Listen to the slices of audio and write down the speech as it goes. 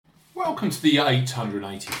Welcome to the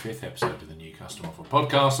 885th episode of the New Customer Offer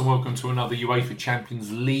podcast, and welcome to another UEFA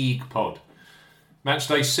Champions League pod. Match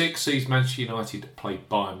day 6 sees Manchester United play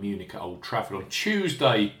Bayern Munich at Old Trafford on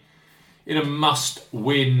Tuesday in a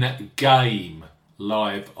must-win game,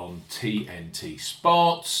 live on TNT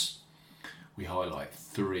Sports. We highlight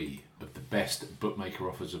 3 of the best bookmaker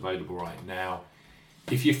offers available right now.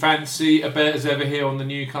 If you fancy a bet as ever here on the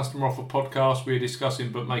New Customer Offer podcast, we're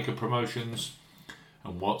discussing bookmaker promotions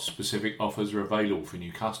and what specific offers are available for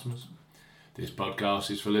new customers. This podcast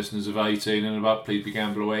is for listeners of 18 and above. Please be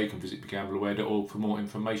gamble aware. You can visit begambleaware.org for more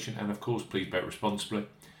information, and of course, please bet responsibly.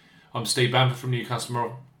 I'm Steve Bamford from New Customer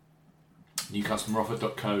Offer,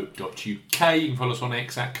 newcustomeroffer.co.uk. You can follow us on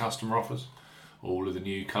X at Customer Offers. All of the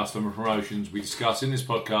new customer promotions we discuss in this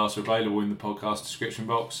podcast are available in the podcast description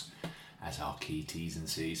box as our key T's and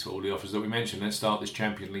C's for all the offers that we mentioned. Let's start this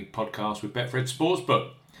Champions League podcast with Betfred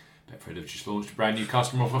Sportsbook. Betfred have just launched a brand new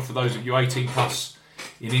customer offer for those of you 18 plus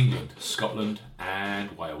in England, Scotland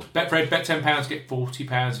and Wales. Betfred, bet £10, get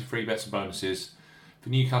 £40 in free bets and bonuses for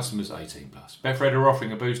new customers 18 plus. Betfred are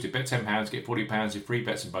offering a boosted bet £10, get £40 in free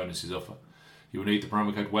bets and bonuses offer. You will need the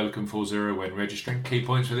promo code WELCOME40 when registering. Key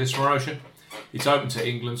points for this promotion: it's open to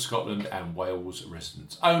England, Scotland and Wales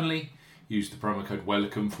residents only. Use the promo code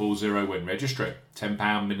WELCOME40 when registering.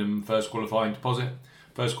 £10 minimum first qualifying deposit.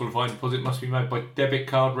 First qualifying deposit must be made by debit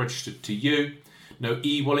card registered to you. No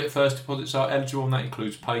e-wallet first deposits are eligible, and that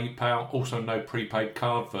includes PayPal. Also no prepaid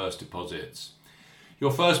card first deposits.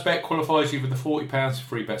 Your first bet qualifies you for the £40 for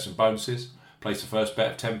free bets and bonuses. Place a first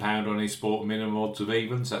bet of £10 on any sport, minimum odds of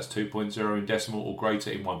evens, that's 2.0 in decimal or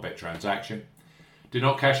greater in one bet transaction. Do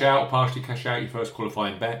not cash out or partially cash out your first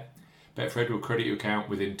qualifying bet. Betfred will credit your account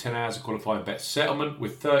within 10 hours of qualifying bet settlement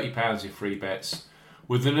with £30 in free bets,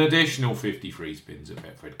 with an additional 50 free spins at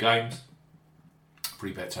Betfred Games.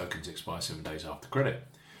 Free bet tokens expire 7 days after credit.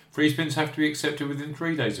 Free spins have to be accepted within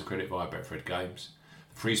 3 days of credit via Betfred Games.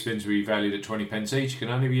 The free spins will be valued at 20p each, can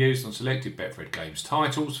only be used on selected Betfred Games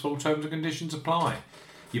titles. Full terms and conditions apply.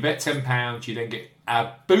 You bet £10, you then get a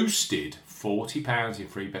boosted £40 in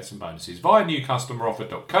free bets and bonuses via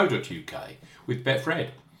newcustomeroffer.co.uk with Betfred.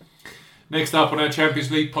 Next up on our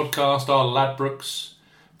Champions League podcast are Ladbrokes.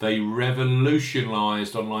 They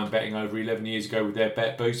revolutionised online betting over 11 years ago with their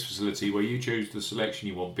Bet Boost facility, where you choose the selection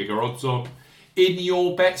you want bigger odds on in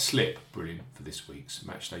your bet slip. Brilliant for this week's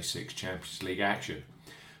Matchday 6 Champions League action.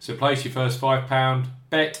 So place your first £5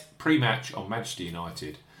 bet pre-match on Manchester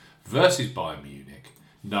United versus Bayern Munich,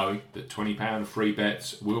 knowing that £20 free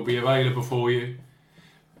bets will be available for you,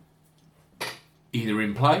 either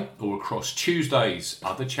in play or across Tuesday's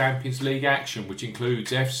other Champions League action, which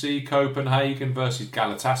includes FC Copenhagen versus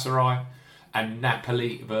Galatasaray and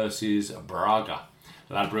Napoli versus Braga.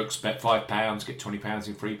 Ladbrokes, bet £5, get £20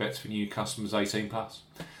 in free bets for new customers 18 plus.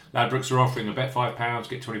 Ladbrokes are offering a bet £5,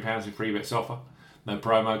 get £20 in free bets offer. No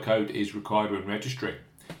promo code is required when registering.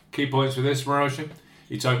 Key points for this promotion: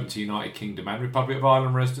 it's open to United Kingdom and Republic of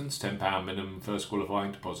Ireland residents, £10 minimum first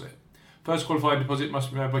qualifying deposit. First qualifying deposit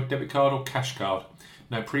must be made by debit card or cash card.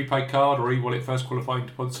 No prepaid card or e-wallet first qualifying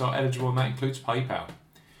deposits are eligible, and that includes PayPal.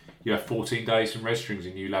 You have 14 days from registering as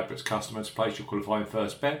a new Ladbrokes customer to place your qualifying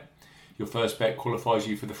first bet. Your first bet qualifies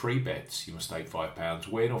you for the free bets. You must stake £5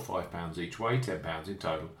 win or £5 each way, £10 in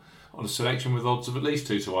total, on a selection with odds of at least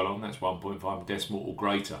 2 to 1 on, that's 1.5 in decimal or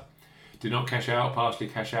greater. Do not cash out or partially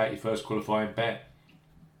cash out your first qualifying bet.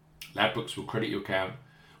 Ladbrokes will credit your account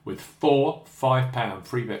with 4 £5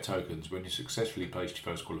 free bet tokens when you successfully placed your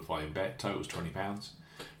first qualifying bet. Totals £20.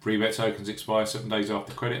 Free bet tokens expire 7 days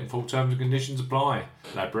after credit, and full terms and conditions apply.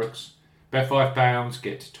 Ladbrokes, bet £5,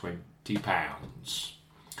 get £20.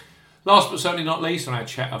 Last but certainly not least, on our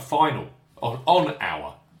final on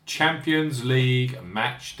our Champions League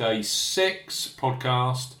Match Day 6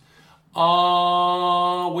 podcast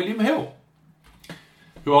are William Hill,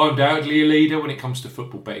 who are undoubtedly a leader when it comes to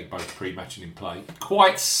football betting, both pre-match and in play.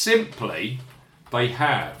 Quite simply, they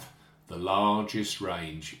have the largest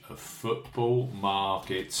range of football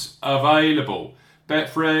markets available.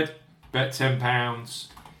 Betfred, bet £10,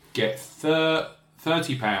 get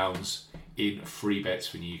 £30 in free bets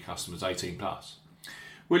for new customers 18 plus.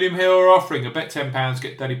 William Hill are offering a bet £10,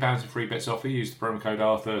 get £30 in free bets offer. Use the promo code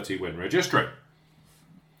R30 when registering.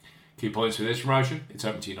 Key points for this promotion: it's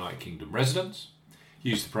open to United Kingdom residents.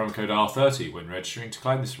 Use the promo code R30 when registering to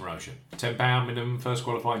claim this promotion. £10 minimum first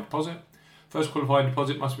qualifying deposit. First qualifying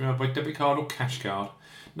deposit must be made by debit card or cash card.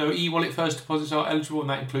 No e-wallet first deposits are eligible, and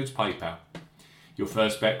that includes PayPal. Your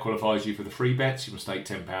first bet qualifies you for the free bets. You must stake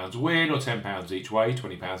 £10 win or £10 each way,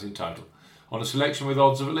 £20 in total, on a selection with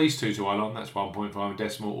odds of at least 2 to 1 on, that's 1.5 in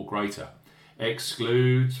decimal or greater.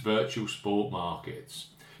 Excludes virtual sport markets.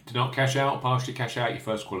 Do not cash out or partially cash out your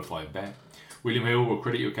first qualifying bet. William Hill will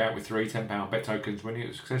credit your account with three £10 bet tokens when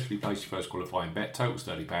you successfully place your first qualifying bet. Totals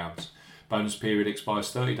 £30. Bonus period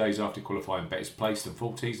expires 30 days after qualifying bet is placed and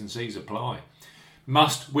full T's and C's apply.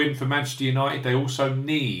 Must win for Manchester United. They also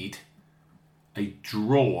need a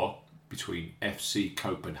draw between FC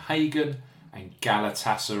Copenhagen and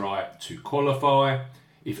Galatasaray to qualify.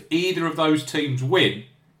 If either of those teams win,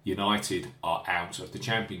 United are out of the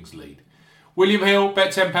Champions League. William Hill,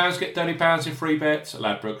 bet £10, get £30 in free bets.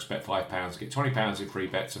 Ladbrokes, bet £5, get £20 in free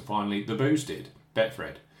bets. And finally, The Boosted,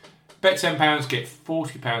 Betfred. Bet £10, get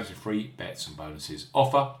 £40 in free bets and bonuses.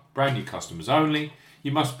 Offer, brand new customers only.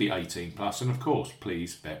 You must be 18 plus, and of course,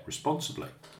 please bet responsibly.